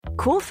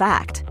Cool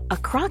fact, a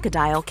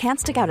crocodile can't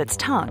stick out its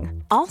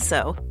tongue.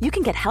 Also, you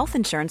can get health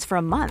insurance for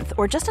a month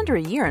or just under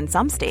a year in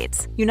some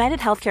states. United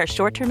Healthcare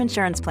short-term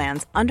insurance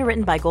plans,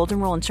 underwritten by Golden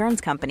Rule Insurance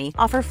Company,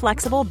 offer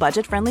flexible,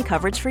 budget-friendly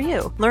coverage for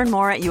you. Learn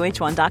more at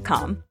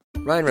uh1.com.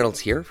 Ryan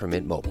Reynolds here from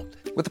Mint Mobile.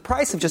 With the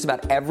price of just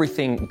about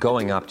everything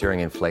going up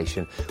during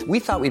inflation, we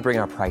thought we'd bring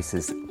our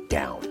prices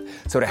down.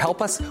 So to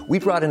help us, we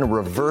brought in a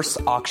reverse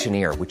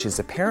auctioneer, which is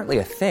apparently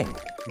a thing.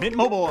 Mint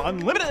Mobile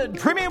Unlimited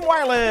Premium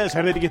Wireless.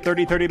 How to get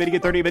 30, 30, bit to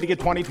get 30, bit to get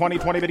 20, 20,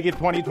 20, bit to get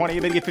 20, 20,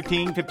 bit to get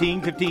 15,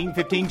 15, 15,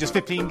 15, just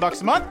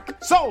 $15 a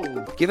month?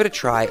 Sold! Give it a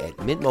try at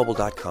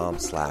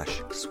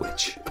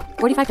mintmobile.com/switch.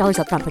 $45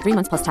 up front for 3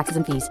 months plus taxes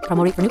and fees.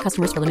 Promo rate for new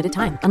customers for limited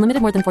time.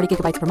 Unlimited more than 40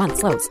 gigabytes per month.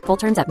 Slows full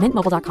terms at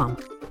mintmobile.com.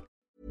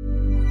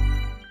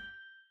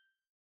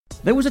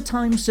 There was a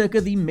time circa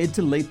the mid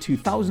to late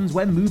 2000s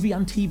where movie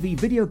and TV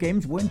video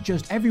games weren't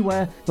just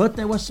everywhere, but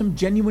there were some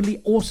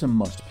genuinely awesome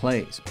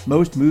must-plays.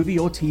 Most movie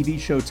or TV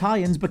show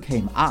tie-ins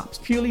became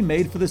apps, purely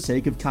made for the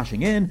sake of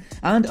cashing in,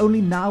 and only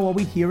now are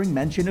we hearing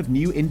mention of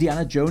new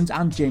Indiana Jones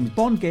and James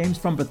Bond games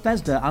from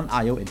Bethesda and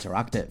IO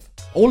Interactive.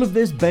 All of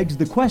this begs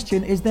the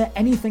question, is there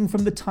anything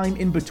from the time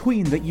in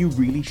between that you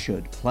really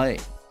should play?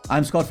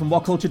 I'm Scott from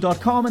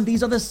WhatCulture.com, and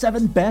these are the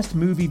 7 best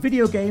movie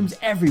video games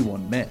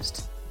everyone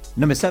missed.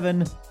 Number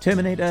 7,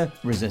 Terminator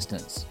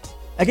Resistance.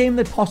 A game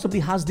that possibly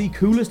has the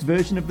coolest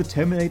version of the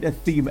Terminator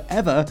theme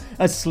ever,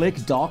 a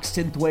slick, dark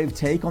synthwave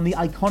take on the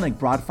iconic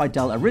Brad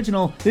Fiedel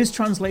original, this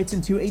translates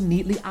into a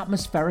neatly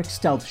atmospheric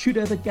stealth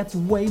shooter that gets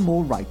way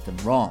more right than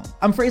wrong.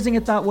 I'm phrasing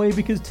it that way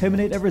because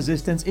Terminator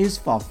Resistance is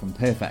far from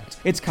perfect.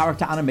 Its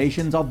character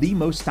animations are the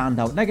most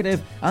standout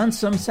negative, and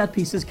some set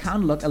pieces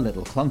can look a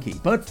little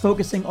clunky, but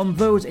focusing on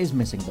those is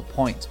missing the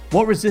point.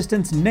 What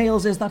Resistance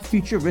nails is that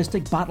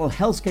futuristic battle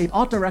hellscape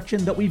art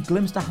direction that we've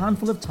glimpsed a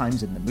handful of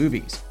times in the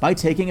movies. By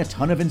taking a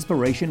ton of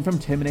inspiration from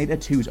Terminator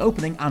 2's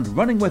opening and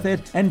running with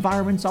it,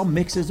 environments are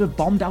mixes of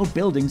bombed out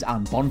buildings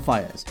and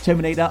bonfires.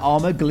 Terminator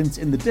armor glints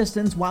in the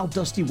distance while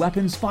dusty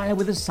weapons fire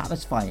with a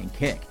satisfying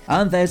kick.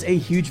 And there's a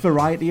huge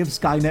variety of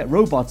Skynet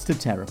robots to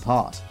tear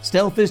apart.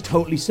 Stealth is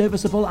totally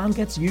serviceable and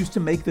gets used to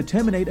make the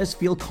Terminators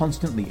feel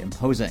constantly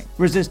imposing.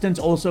 Resistance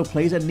also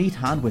plays a neat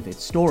hand with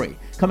its story,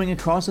 coming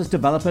across as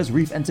developers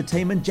Reef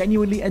Entertainment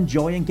genuinely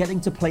enjoying getting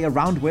to play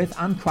around with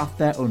and craft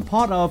their own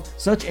part of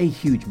such a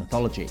huge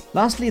mythology.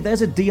 Lastly,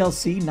 there's a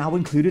DLC now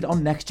included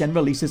on next-gen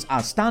releases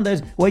as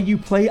standard, where you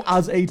play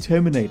as a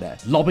Terminator,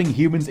 lobbing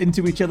humans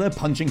into each other,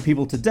 punching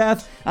people to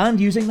death,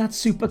 and using that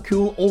super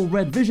cool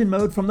all-red vision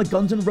mode from the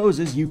Guns N'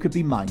 Roses You Could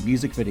Be Mine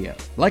music video.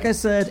 Like I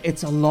said,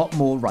 it's a lot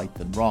more right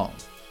than wrong.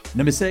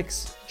 Number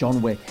 6,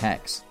 John Wick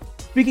Hex.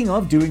 Speaking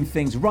of doing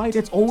things right,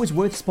 it's always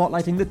worth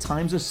spotlighting the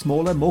times a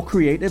smaller, more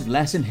creative,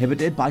 less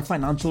inhibited by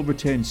financial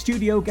return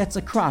studio gets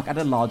a crack at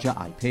a larger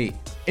IP.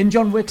 In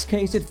John Wick's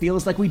case, it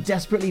feels like we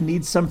desperately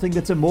need something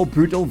that's a more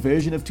brutal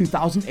version of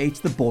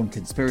 2008's The Bourne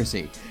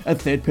Conspiracy, a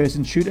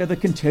third-person shooter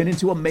that can turn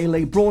into a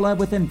melee brawler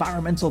with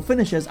environmental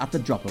finishes at the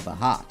drop of a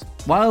hat.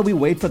 While we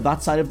wait for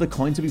that side of the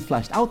coin to be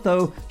fleshed out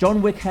though,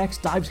 John Wick Hex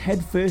dives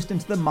headfirst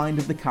into the mind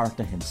of the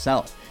character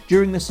himself,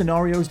 during the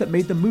scenarios that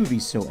made the movie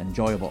so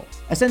enjoyable.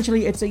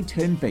 Essentially, it's a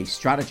turn-based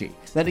strategy,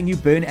 letting you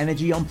burn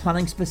energy on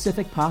planning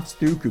specific paths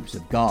through groups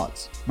of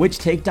guards. Which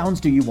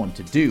takedowns do you want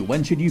to do?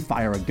 When should you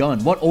fire a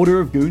gun? What order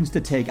of goons to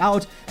take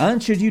out?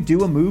 And should you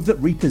do a move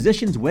that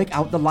repositions Wick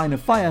out the line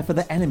of fire for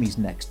the enemy's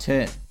next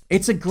turn?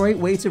 It's a great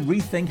way to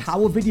rethink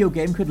how a video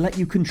game could let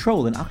you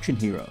control an action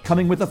hero,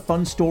 coming with a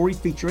fun story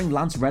featuring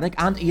Lance Reddick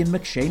and Ian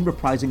McShane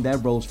reprising their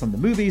roles from the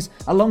movies,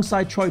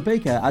 alongside Troy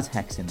Baker as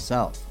Hex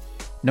himself.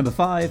 Number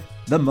 5,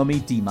 The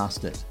Mummy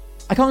Demastered.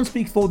 I can't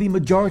speak for the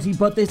majority,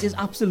 but this is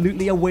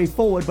absolutely a way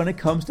forward when it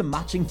comes to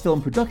matching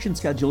film production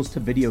schedules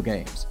to video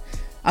games.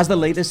 As the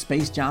latest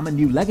Space Jam and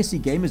New Legacy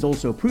game is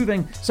also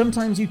proving,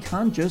 sometimes you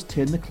can just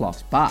turn the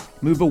clocks back,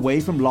 move away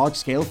from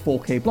large-scale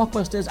 4K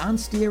blockbusters and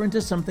steer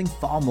into something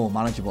far more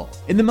manageable.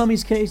 In The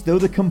Mummy's case, though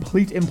the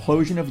complete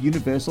implosion of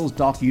Universal's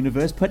Dark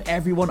Universe put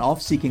everyone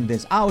off seeking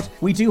this out,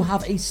 we do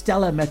have a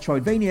stellar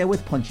Metroidvania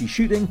with punchy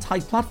shooting,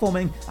 tight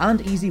platforming, and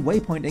easy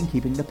waypointing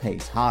keeping the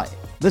pace high.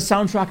 The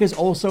soundtrack is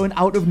also an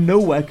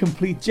out-of-nowhere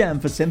complete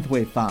gem for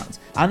synthwave fans,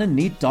 and a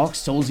neat dark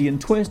Soulsian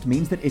twist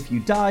means that if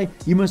you die,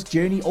 you must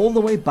journey all the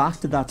way back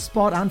to that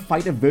spot and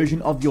fight a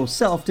version of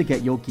yourself to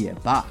get your gear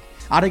back,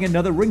 adding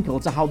another wrinkle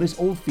to how this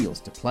all feels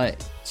to play.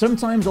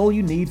 Sometimes all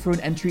you need for an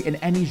entry in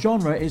any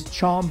genre is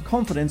charm,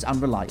 confidence,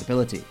 and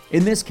reliability.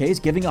 In this case,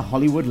 giving a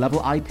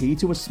Hollywood-level IP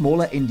to a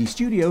smaller indie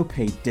studio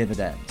paid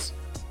dividends.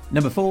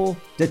 Number 4,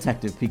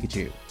 Detective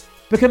Pikachu.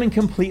 Becoming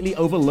completely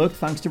overlooked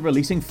thanks to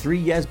releasing 3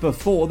 years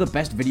before the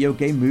best video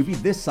game movie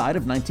this side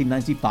of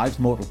 1995's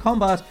Mortal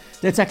Kombat,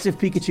 Detective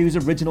Pikachu's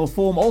original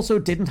form also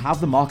didn't have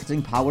the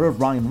marketing power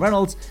of Ryan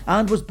Reynolds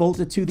and was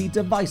bolted to the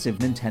divisive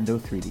Nintendo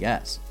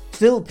 3DS.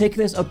 Still, pick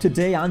this up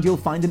today and you'll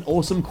find an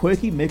awesome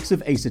quirky mix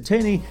of Ace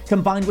Attorney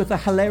combined with a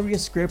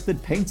hilarious script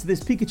that paints this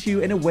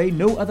Pikachu in a way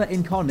no other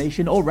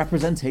incarnation or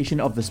representation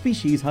of the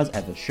species has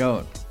ever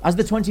shown. As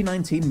the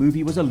 2019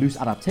 movie was a loose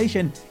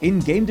adaptation,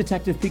 in-game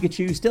Detective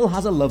Pikachu still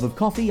has a love of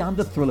coffee and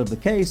the thrill of the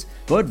case,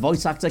 but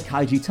voice actor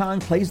Kaiji Tang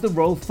plays the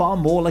role far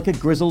more like a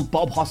grizzled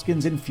Bob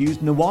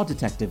Hoskins-infused noir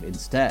detective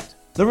instead.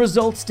 The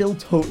result still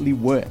totally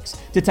works.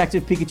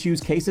 Detective Pikachu's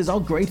cases are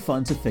great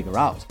fun to figure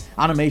out.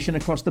 Animation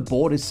across the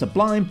board is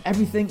sublime,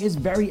 everything is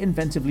very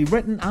inventively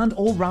written, and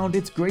all round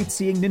it's great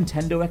seeing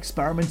Nintendo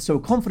experiment so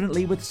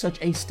confidently with such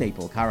a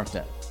staple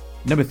character.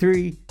 Number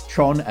 3.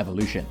 Tron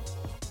Evolution.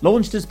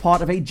 Launched as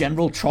part of a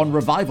general Tron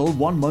revival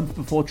 1 month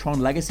before Tron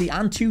Legacy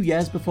and 2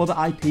 years before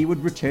the IP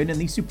would return in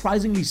the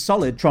surprisingly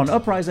solid Tron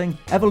Uprising,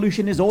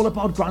 Evolution is all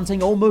about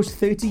granting almost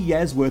 30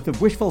 years worth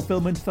of wish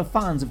fulfillment for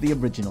fans of the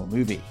original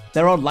movie.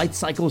 There are light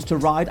cycles to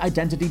ride,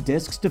 identity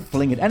discs to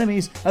fling at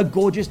enemies, a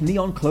gorgeous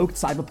neon-cloaked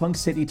cyberpunk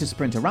city to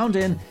sprint around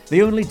in.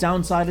 The only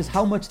downside is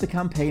how much the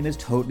campaign is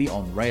totally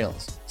on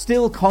rails.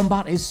 Still,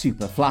 combat is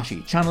super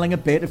flashy, channeling a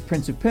bit of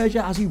Prince of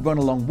Persia as you run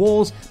along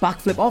walls,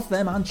 backflip off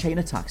them and chain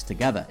attacks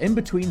together, in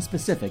between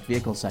specific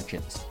vehicle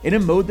sections. In a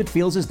mode that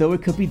feels as though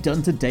it could be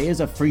done today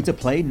as a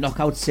free-to-play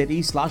Knockout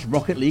City /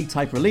 Rocket League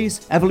type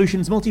release,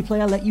 Evolution's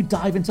multiplayer let you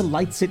dive into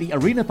light city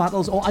arena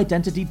battles or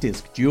identity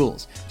disc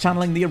duels,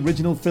 channeling the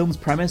original film's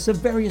premise of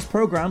various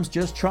programs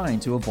just trying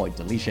to avoid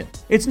deletion.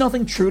 It's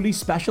nothing truly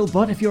special,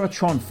 but if you're a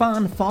Tron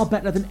fan, far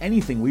better than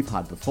anything we've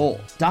had before.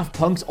 Daft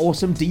Punk's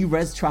awesome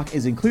D-Res track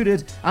is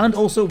included, and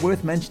also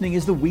worth mentioning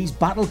is the Wii's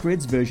Battle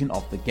Grids version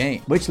of the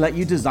game, which let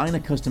you design a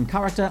custom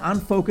character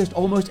and focused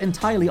almost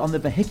entirely on the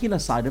vehicular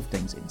side of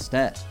things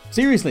instead.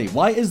 Seriously,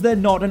 why is there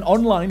not an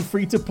online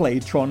free-to-play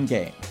Tron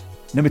game?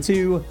 Number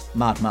 2.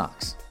 Mad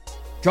Max.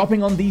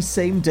 Dropping on the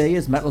same day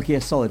as Metal Gear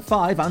Solid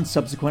 5 and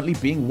subsequently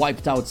being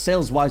wiped out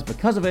sales-wise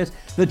because of it,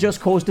 the Just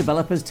Cause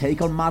developers'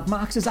 take on Mad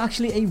Max is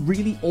actually a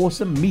really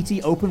awesome,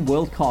 meaty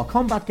open-world car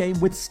combat game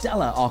with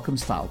stellar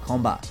Arkham-style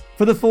combat.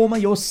 For the former,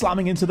 you're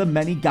slamming into the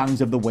many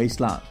gangs of the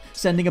wasteland,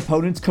 sending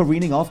opponents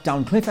careening off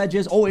down cliff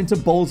edges or into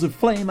balls of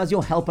flame as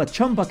your helper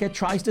Chumbucket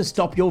tries to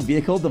stop your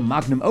vehicle, the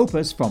Magnum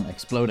Opus, from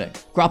exploding.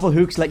 Grapple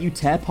hooks let you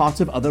tear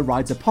parts of other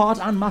rides apart,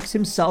 and Max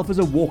himself is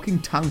a walking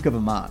tank of a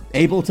man,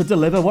 able to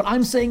deliver what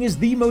I'm saying is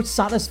the most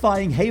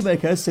satisfying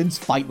haymaker since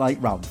Fight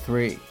Night Round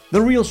 3.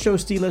 The real show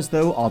stealers,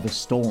 though, are the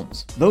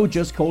storms. Though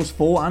Just Cause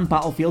 4 and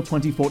Battlefield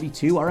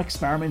 2042 are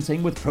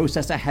experimenting with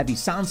processor-heavy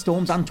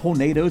sandstorms and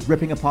tornadoes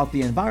ripping apart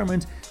the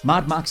environment,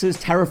 Mad Max's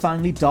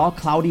terrifyingly dark,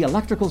 cloudy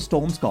electrical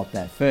storms got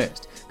there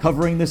first,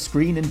 covering the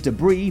screen in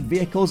debris,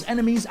 vehicles,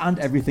 enemies, and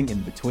everything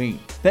in between.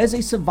 There's a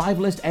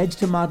survivalist edge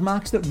to Mad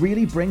Max that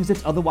really brings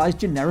its otherwise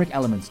generic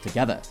elements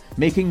together,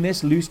 making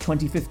this loose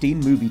 2015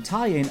 movie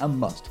tie-in a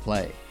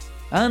must-play.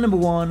 And number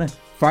 1,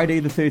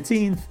 Friday the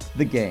 13th,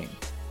 the game.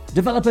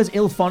 Developers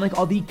IllFonic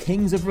are the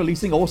kings of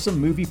releasing awesome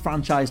movie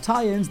franchise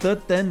tie-ins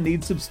that then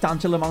need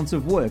substantial amounts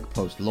of work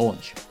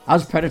post-launch.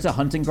 As Predator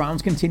Hunting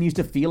Grounds continues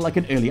to feel like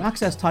an early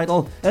access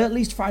title, at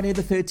least Friday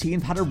the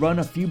 13th had a run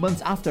a few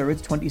months after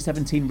its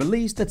 2017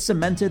 release that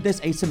cemented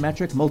this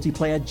asymmetric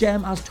multiplayer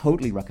gem as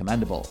totally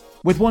recommendable.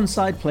 With one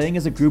side playing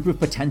as a group of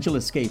potential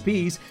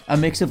escapees, a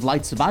mix of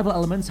light survival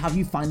elements have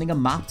you finding a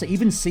map to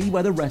even see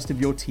where the rest of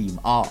your team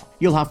are.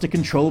 You'll have to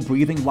control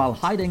breathing while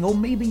hiding, or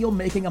maybe you're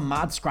making a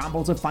mad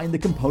scramble to find the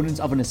components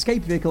of an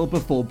escape vehicle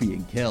before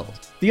being killed.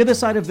 The other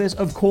side of this,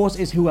 of course,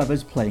 is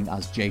whoever's playing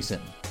as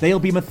Jason. They'll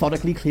be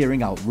methodically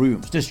clearing out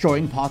rooms,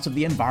 destroying parts of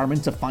the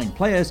environment to find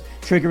players,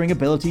 triggering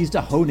abilities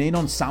to hone in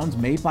on sounds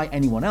made by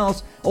anyone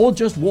else, or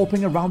just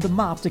warping around the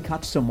map to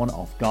catch someone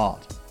off guard.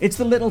 It's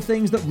the little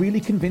things that really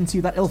convince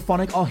you that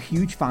IllFonic are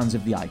huge fans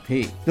of the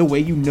IP. The way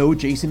you know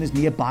Jason is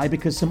nearby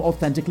because some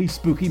authentically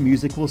spooky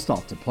music will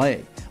start to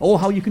play, or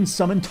how you can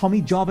summon Tommy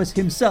Jarvis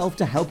himself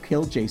to help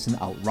kill Jason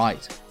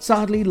outright.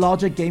 Sadly,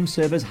 larger game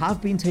servers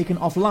have been taken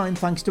offline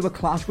thanks to a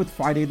clash with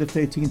Friday the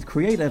 13th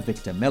creator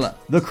Victor Miller.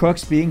 The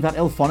crux being that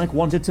IllFonic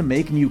wanted to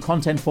make new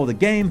content for the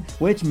game,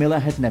 which Miller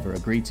had never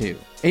agreed to.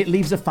 It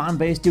leaves a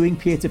fanbase doing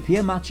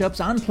peer-to-peer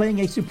matchups and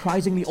playing a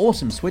surprisingly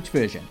awesome Switch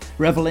version,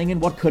 reveling in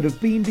what could have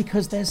been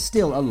because there's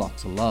still a lot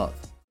to love.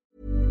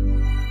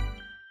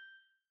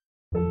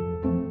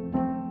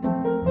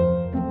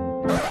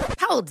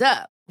 Hold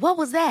up. What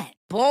was that?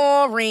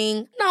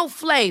 Boring. No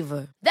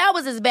flavor. That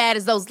was as bad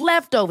as those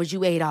leftovers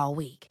you ate all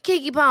week.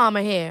 Keke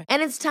Palmer here,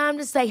 and it's time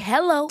to say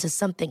hello to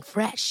something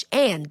fresh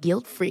and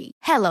guilt-free.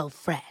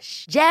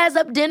 HelloFresh. Jazz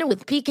up dinner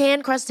with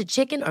pecan-crusted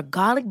chicken or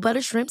garlic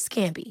butter shrimp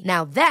scampi.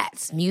 Now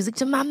that's music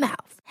to my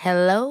mouth.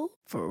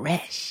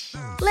 HelloFresh.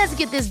 Let's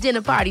get this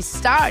dinner party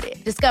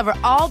started. Discover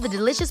all the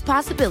delicious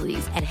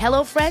possibilities at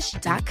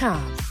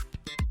HelloFresh.com.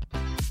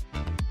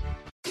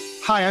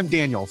 Hi, I'm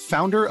Daniel,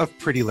 founder of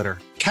Pretty Litter.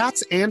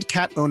 Cats and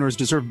cat owners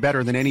deserve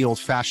better than any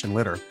old-fashioned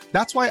litter.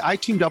 That's why I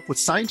teamed up with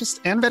scientists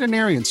and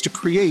veterinarians to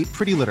create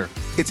Pretty Litter.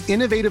 Its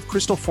innovative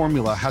crystal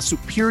formula has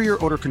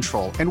superior odor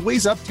control and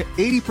weighs up to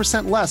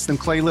 80% less than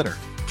clay litter.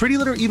 Pretty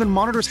Litter even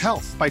monitors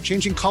health by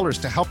changing colors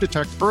to help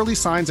detect early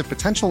signs of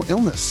potential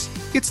illness.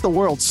 It's the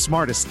world's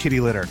smartest kitty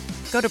litter.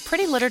 Go to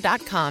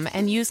prettylitter.com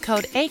and use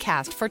code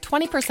ACAST for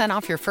 20%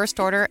 off your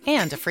first order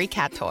and a free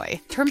cat toy.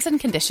 Terms and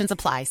conditions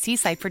apply. See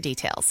site for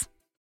details.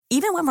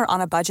 Even when we're on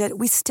a budget,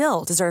 we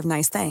still deserve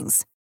nice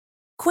things.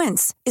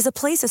 Quince is a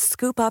place to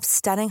scoop up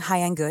stunning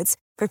high-end goods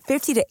for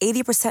 50 to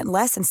 80%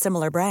 less than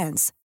similar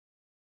brands.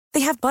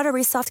 They have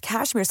buttery soft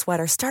cashmere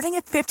sweaters starting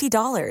at $50,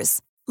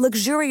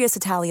 luxurious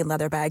Italian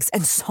leather bags,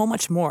 and so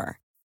much more.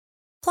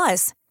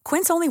 Plus,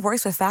 Quince only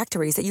works with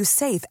factories that use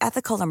safe,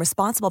 ethical, and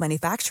responsible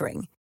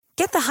manufacturing.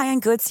 Get the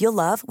high-end goods you'll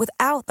love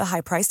without the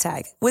high price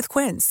tag with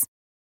Quince.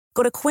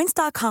 Go to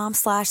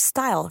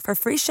quince.com/style for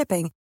free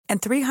shipping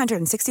and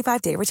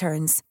 365-day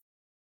returns.